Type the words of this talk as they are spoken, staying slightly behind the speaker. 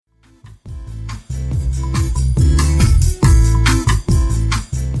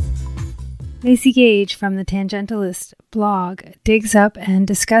Macy Gage from the Tangentialist blog digs up and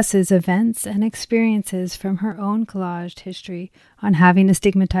discusses events and experiences from her own collaged history on having a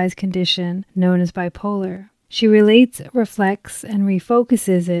stigmatized condition known as bipolar. She relates, reflects, and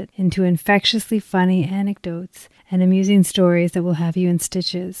refocuses it into infectiously funny anecdotes and amusing stories that will have you in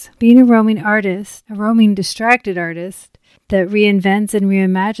stitches. Being a roaming distracted artist, that reinvents and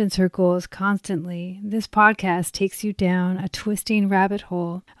reimagines her goals constantly, this podcast takes you down a twisting rabbit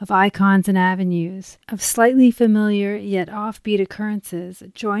hole of icons and avenues, of slightly familiar yet offbeat occurrences.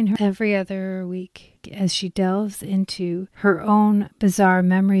 Join her every other week as she delves into her own bizarre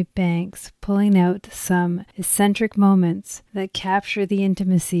memory banks, pulling out some eccentric moments that capture the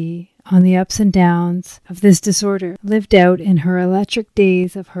intimacy on the ups and downs of this disorder, lived out in her electric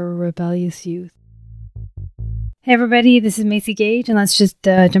days of her rebellious youth. Hey everybody, this is Macy Gage, and let's just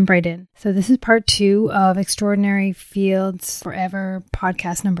jump right in. So this is part 2 of Extraordinary Fields Forever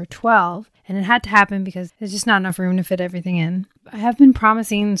podcast number 12, and it had to happen because there's just not enough room to fit everything in. I have been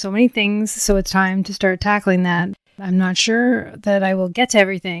promising so many things, so it's time to start tackling that. I'm not sure that I will get to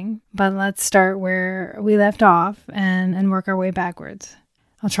everything, but let's start where we left off and work our way backwards.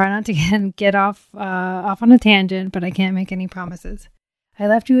 I'll try not to get off on a tangent, but I can't make any promises. I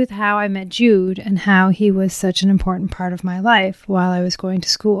left you with how I met Jude and how he was such an important part of my life while I was going to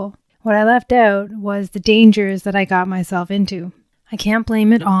school. What I left out was the dangers that I got myself into. I can't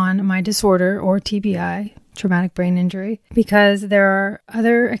blame it on my disorder or TBI, traumatic brain injury, because there are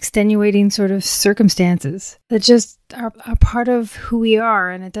other extenuating sort of circumstances that just are a part of who we are,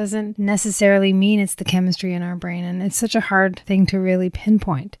 and it doesn't necessarily mean it's the chemistry in our brain, and it's such a hard thing to really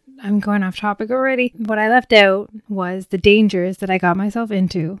pinpoint. I'm going off topic already. What I left out was the dangers that I got myself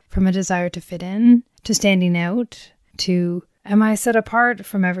into, from a desire to fit in, to standing out, to am I set apart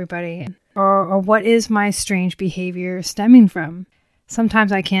from everybody, or what is my strange behavior stemming from?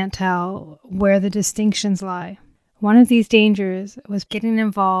 Sometimes I can't tell where the distinctions lie. One of these dangers was getting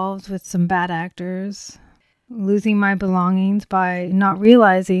involved with some bad actors, losing my belongings by not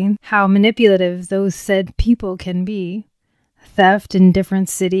realizing how manipulative those said people can be, theft in different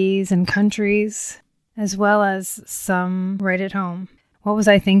cities and countries, as well as some right at home. What was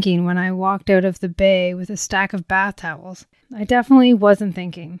I thinking when I walked out of the bay with a stack of bath towels? I definitely wasn't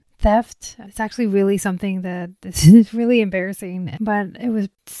thinking. Theft is actually really something that this is really embarrassing, but it was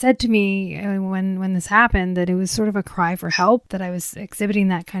said to me when this happened that it was sort of a cry for help, that I was exhibiting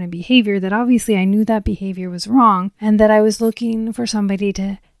that kind of behavior, that obviously I knew that behavior was wrong, and that I was looking for somebody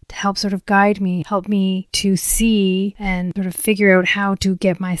to help sort of guide me, help me to see and sort of figure out how to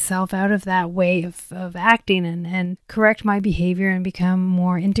get myself out of that way of acting and correct my behavior and become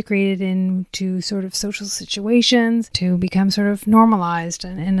more integrated into sort of social situations, to become sort of normalized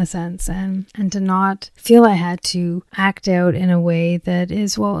in a sense, and to not feel I had to act out in a way that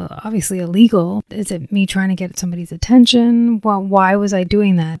is, well, obviously illegal. Is it me trying to get somebody's attention? Well, why was I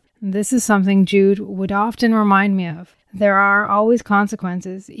doing that? This is something Jude would often remind me of. There are always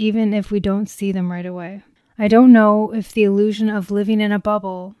consequences, even if we don't see them right away. I don't know if the illusion of living in a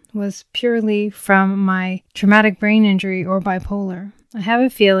bubble was purely from my traumatic brain injury or bipolar. I have a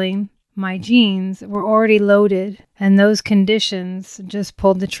feeling my genes were already loaded and those conditions just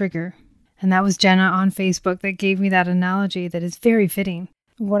pulled the trigger. And that was Jenna on Facebook that gave me that analogy that is very fitting.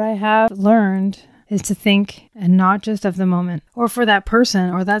 What I have learned is to think, and not just of the moment, or for that person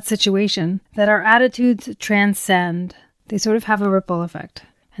or that situation, that our attitudes transcend. They sort of have a ripple effect.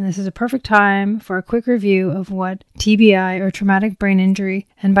 And this is a perfect time for a quick review of what TBI, or traumatic brain injury,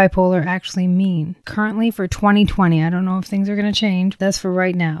 and bipolar actually mean. Currently for 2020, I don't know if things are going to change. That's for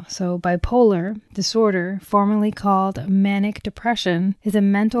right now. So bipolar disorder, formerly called manic depression, is a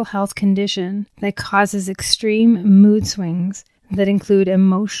mental health condition that causes extreme mood swings that include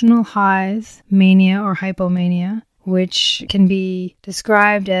emotional highs, mania or hypomania, which can be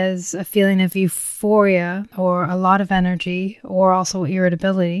described as a feeling of euphoria or a lot of energy, or also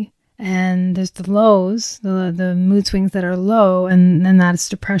irritability. And there's the lows, the mood swings that are low, and then that's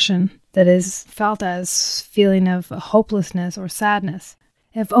depression, that is felt as feeling of hopelessness or sadness.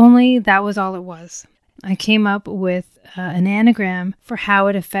 If only that was all it was. I came up with an anagram for how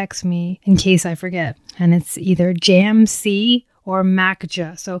it affects me in case I forget. And it's either JAMC or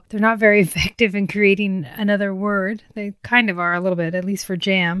MACJA. So they're not very effective in creating another word. They kind of are a little bit, at least for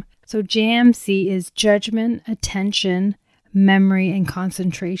JAM. So JAMC is judgment, attention, memory, and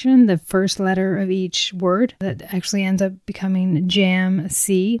concentration, the first letter of each word. That actually ends up becoming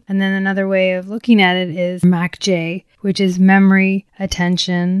JAMC. And then another way of looking at it is MACJ, which is memory,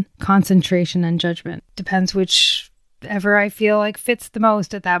 attention, concentration, and judgment. Depends whichever I feel like fits the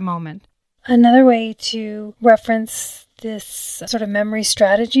most at that moment. Another way to reference this sort of memory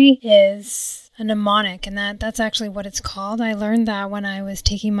strategy is a mnemonic, and that's actually what it's called. I learned that when I was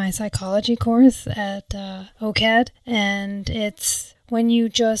taking my psychology course at OCAD, and it's when you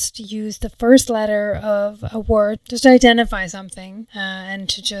just use the first letter of a word, just identify something, and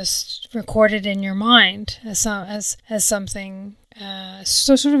to just record it in your mind as something,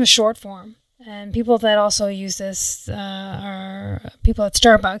 so sort of a short form. And people that also use this are people at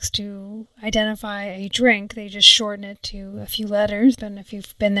Starbucks to identify a drink. They just shorten it to a few letters. And if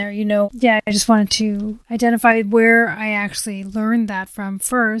you've been there, you know. Yeah, I just wanted to identify where I actually learned that from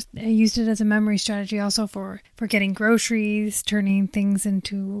first. I used it as a memory strategy also for getting groceries, turning things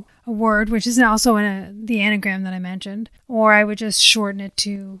into a word, which is also in the anagram that I mentioned. Or I would just shorten it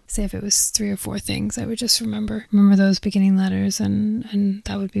to, say if it was 3 or 4 things, I would just remember those beginning letters, and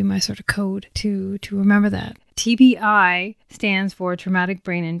that would be my sort of code to remember that. TBI stands for traumatic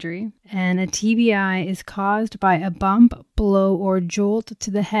brain injury, and a TBI is caused by a bump, blow, or jolt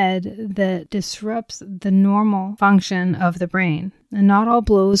to the head that disrupts the normal function of the brain. And not all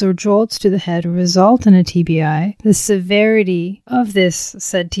blows or jolts to the head result in a TBI. The severity of this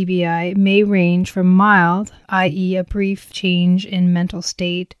said TBI may range from mild, i.e. a brief change in mental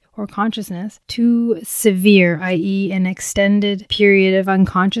state or consciousness, to severe, i.e. an extended period of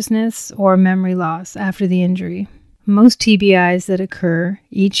unconsciousness or memory loss after the injury. Most TBIs that occur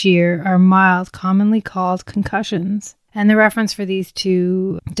each year are mild, commonly called concussions. And the reference for these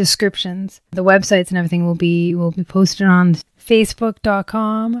 2 descriptions, the websites and everything will be posted on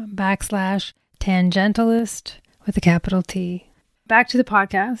facebook.com/tangentialist with a capital T. Back to the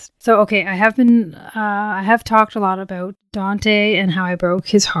podcast. So, okay, I have talked a lot about Dante and how I broke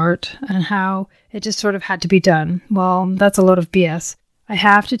his heart and how it just sort of had to be done. Well, that's a load of BS. I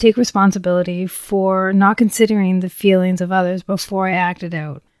have to take responsibility for not considering the feelings of others before I acted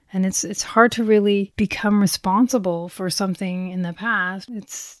out. And it's hard to really become responsible for something in the past.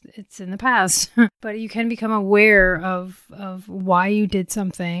 It's in the past. But you can become aware of why you did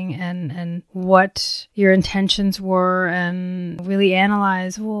something and what your intentions were, and really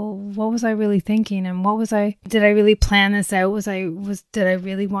analyze, well, what was I really thinking, and did I really plan this out? Did I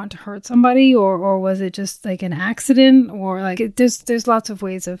really want to hurt somebody, or was it just like an accident, or like there's lots of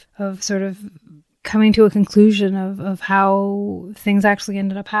ways of sort of coming to a conclusion of how things actually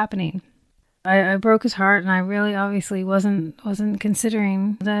ended up happening. I broke his heart, and I really obviously wasn't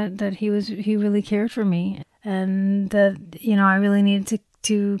considering that he really cared for me, and that, you know, I really needed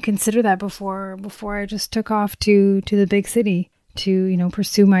to consider that before I just took off to the big city to, you know,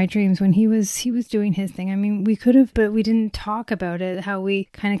 pursue my dreams when he was doing his thing. I mean, we could have, but we didn't talk about it, how we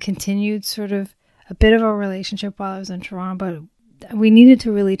kind of continued sort of a bit of a relationship while I was in Toronto, but we needed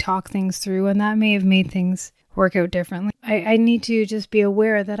to really talk things through, and that may have made things work out differently. I need to just be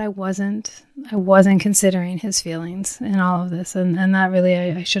aware that I wasn't considering his feelings in all of this, and that really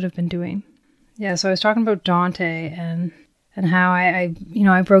I should have been doing. Yeah, so I was talking about Dante and how I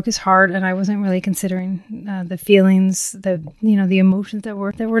broke his heart, and I wasn't really considering the feelings, the emotions that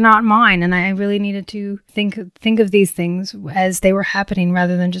were not mine, and I really needed to think of these things as they were happening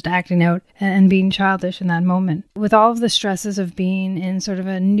rather than just acting out and being childish in that moment. With all of the stresses of being in sort of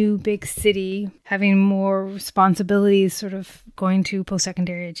a new big city, having more responsibilities, sort of going to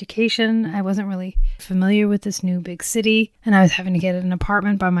post-secondary education, I wasn't really familiar with this new big city, and I was having to get an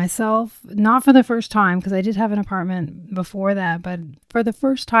apartment by myself, not for the first time, because I did have an apartment before that, but for the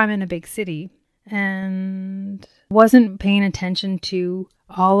first time in a big city, and wasn't paying attention to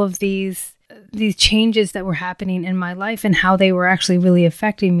all of these changes that were happening in my life and how they were actually really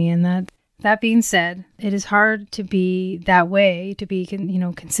affecting me. And that being said, it is hard to be that way, to be,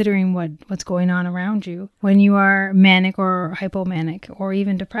 considering what's going on around you when you are manic or hypomanic or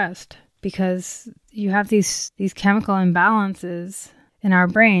even depressed, because you have these chemical imbalances in our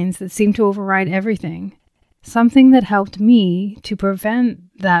brains that seem to override everything. Something that helped me to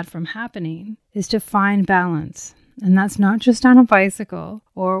prevent that from happening is to find balance. And that's not just on a bicycle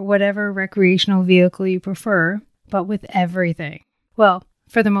or whatever recreational vehicle you prefer, but with everything. Well,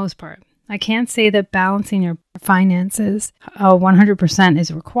 for the most part. I can't say that balancing your finances 100%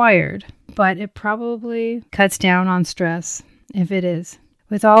 is required, but it probably cuts down on stress if it is.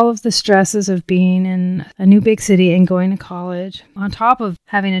 With all of the stresses of being in a new big city and going to college, on top of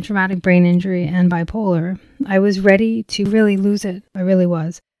having a traumatic brain injury and bipolar, I was ready to really lose it. I really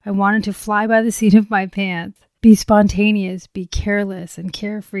was. I wanted to fly by the seat of my pants, be spontaneous, be careless and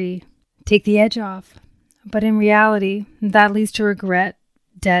carefree, take the edge off. But in reality, that leads to regret,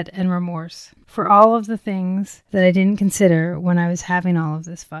 debt, and remorse for all of the things that I didn't consider when I was having all of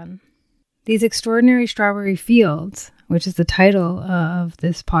this fun. These Extraordinary Strawberry Fields, which is the title of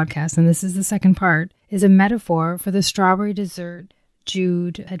this podcast, and this is the second part, is a metaphor for the strawberry dessert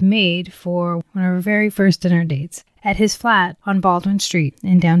Jude had made for one of our very first dinner dates at his flat on Baldwin Street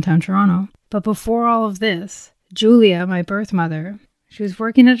in downtown Toronto. But before all of this, Julia, my birth mother, she was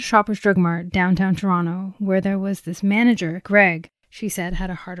working at a Shoppers Drug Mart downtown Toronto where there was this manager, Greg, she said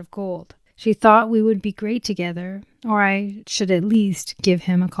had a heart of gold. She thought we would be great together, or I should at least give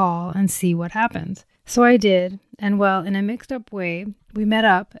him a call and see what happens. So I did, and well, in a mixed up way, we met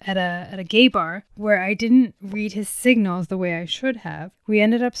up at a gay bar where I didn't read his signals the way I should have. We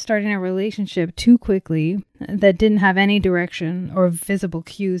ended up starting a relationship too quickly that didn't have any direction or visible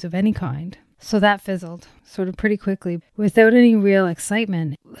cues of any kind. So that fizzled sort of pretty quickly without any real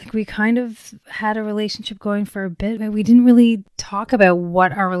excitement. Like we kind of had a relationship going for a bit, but we didn't really talk about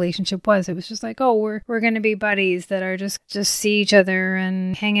what our relationship was. It was just like, oh, we're going to be buddies that are just see each other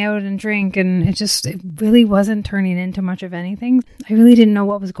and hang out and drink. And it really wasn't turning into much of anything. I really didn't know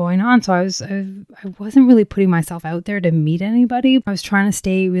what was going on. So I wasn't really putting myself out there to meet anybody. I was trying to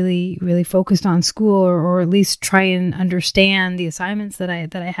stay really, really focused on school or at least try and understand the assignments that I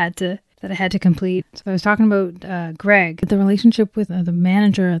had to complete. So I was talking about Greg. The relationship with the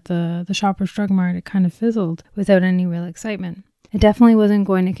manager at the Shoppers Drug Mart, it kind of fizzled without any real excitement. It definitely wasn't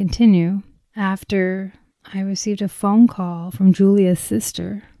going to continue after I received a phone call from Julia's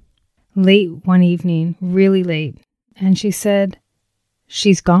sister late one evening, really late. And she said,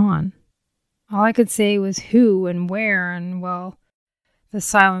 she's gone. All I could say was who and where, and well, the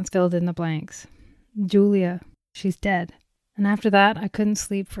silence filled in the blanks. Julia, she's dead. And after that, I couldn't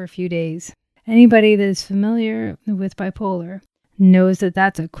sleep for a few days. Anybody that is familiar with bipolar knows that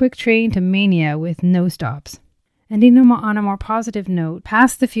that's a quick train to mania with no stops. Ending on a more positive note,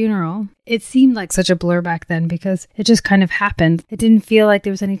 past the funeral, it seemed like such a blur back then because it just kind of happened. It didn't feel like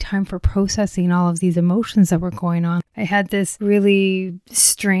there was any time for processing all of these emotions that were going on. I had this really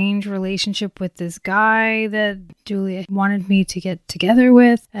strange relationship with this guy that Julia wanted me to get together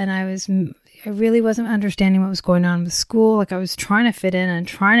with, and I really wasn't understanding what was going on with school. Like I was trying to fit in and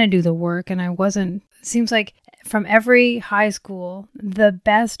trying to do the work, and I wasn't. It seems like from every high school, the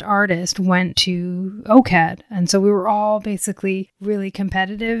best artist went to OCAD. And so we were all basically really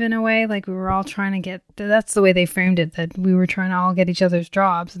competitive in a way. Like we were all trying to get, that's the way they framed it, that we were trying to all get each other's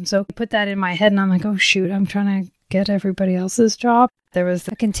jobs. And so I put that in my head and I'm like, oh shoot, I'm trying to get everybody else's job. There was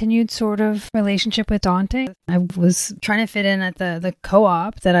a continued sort of relationship with Dante. I was trying to fit in at the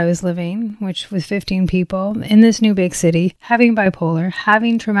co-op that I was living, which was 15 people in this new big city, having bipolar,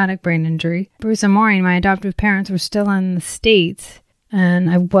 having traumatic brain injury. Bruce and Maureen, my adoptive parents, were still in the States. And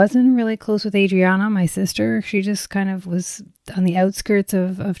I wasn't really close with Adriana, my sister. She just kind of was on the outskirts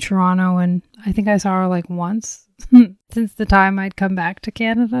of Toronto. And I think I saw her like once since the time I'd come back to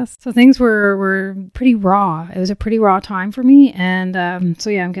Canada. So things were pretty raw. It was a pretty raw time for me. And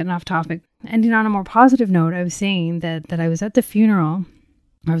so yeah, I'm getting off topic. Ending on a more positive note, I was saying that I was at the funeral.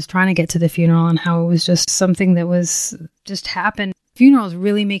 I was trying to get to the funeral and how it was just something that was just happened. Funerals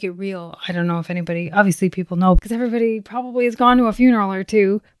really make it real. I don't know if anybody, obviously people know because everybody probably has gone to a funeral or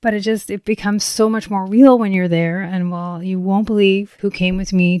two, but it becomes so much more real when you're there. And well, you won't believe who came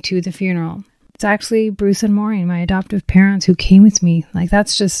with me to the funeral. It's actually Bruce and Maureen, my adoptive parents, who came with me. Like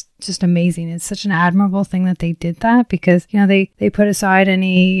that's just amazing. It's such an admirable thing that they did that because, you know, they put aside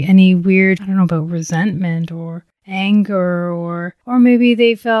any weird, I don't know about resentment or anger or maybe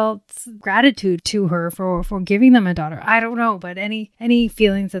they felt gratitude to her for giving them a daughter. I don't know, but any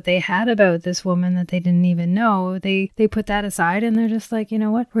feelings that they had about this woman that they didn't even know, they put that aside and they're just like, you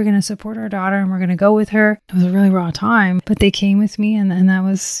know what, we're going to support our daughter and we're going to go with her. It was a really raw time, but they came with me and that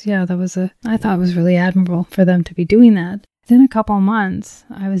was, I thought it was really admirable for them to be doing that. Within a couple of months,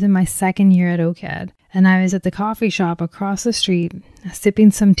 I was in my second year at OCAD. And I was at the coffee shop across the street,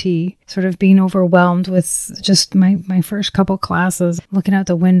 sipping some tea, sort of being overwhelmed with just my first couple classes, looking out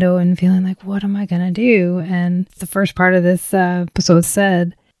the window and feeling like, what am I going to do? And the first part of this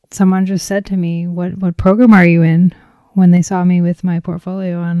episode someone just said to me, what program are you in? When they saw me with my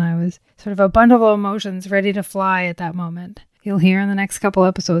portfolio, and I was sort of a bundle of emotions ready to fly at that moment. You'll hear in the next couple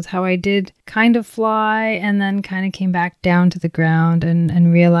episodes how I did kind of fly and then kind of came back down to the ground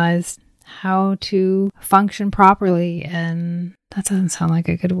and realized how to function properly. And that doesn't sound like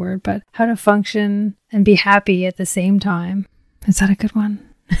a good word, but how to function and be happy at the same time. Is that a good one?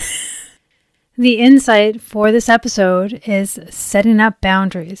 The insight for this episode is setting up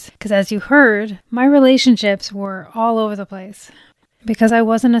boundaries. Because as you heard, my relationships were all over the place because I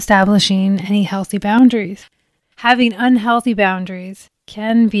wasn't establishing any healthy boundaries. Having unhealthy boundaries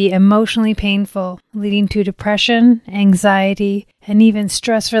can be emotionally painful, leading to depression, anxiety, and even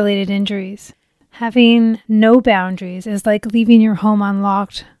stress-related injuries. Having no boundaries is like leaving your home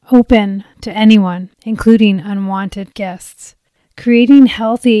unlocked, open to anyone, including unwanted guests. Creating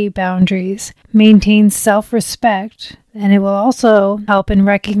healthy boundaries maintains self-respect, and it will also help in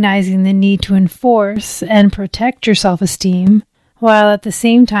recognizing the need to enforce and protect your self-esteem, while at the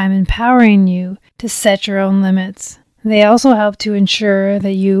same time empowering you to set your own limits. They also help to ensure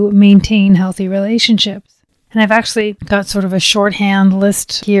that you maintain healthy relationships. And I've actually got sort of a shorthand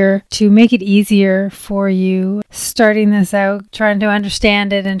list here to make it easier for you starting this out, trying to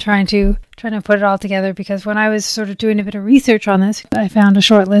understand it and trying to put it all together. Because when I was sort of doing a bit of research on this, I found a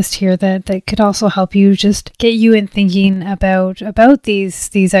short list here that could also help you just get you in thinking about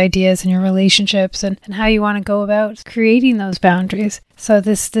these ideas in your relationships and how you want to go about creating those boundaries. So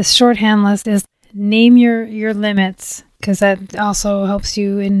this shorthand list is: name your limits, because that also helps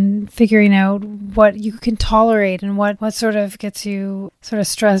you in figuring out what you can tolerate and what sort of gets you sort of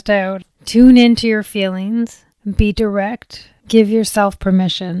stressed out. Tune into your feelings, be direct, give yourself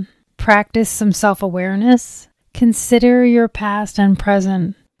permission, practice some self-awareness, consider your past and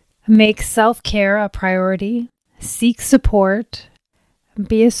present, make self-care a priority, seek support,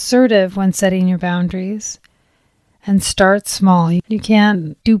 be assertive when setting your boundaries, and start small. You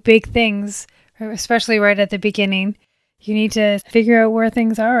can't do big things, especially right at the beginning. You need to figure out where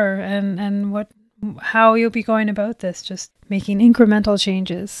things are and how you'll be going about this, just making incremental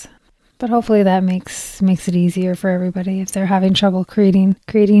changes. But hopefully that makes it easier for everybody if they're having trouble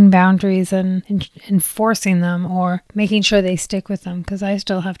creating boundaries and enforcing them or making sure they stick with them, because I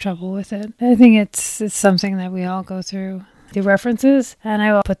still have trouble with it. I think it's something that we all go through. The references, and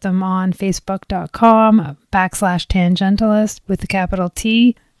I will put them on facebook.com/tangentialist with the capital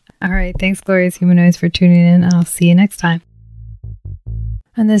T. All right, thanks, Glorious Humanoids, for tuning in, and I'll see you next time.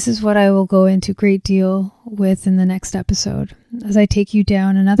 And this is what I will go into great deal with in the next episode, as I take you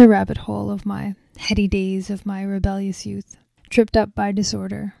down another rabbit hole of my heady days of my rebellious youth, tripped up by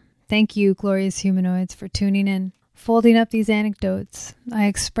disorder. Thank you, Glorious Humanoids, for tuning in. Folding up these anecdotes, I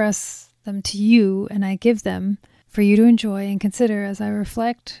express them to you, and I give them for you to enjoy and consider as I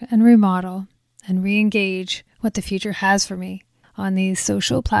reflect and remodel and re-engage what the future has for me on these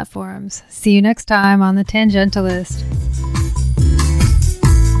social platforms. See you next time on The Tangentialist.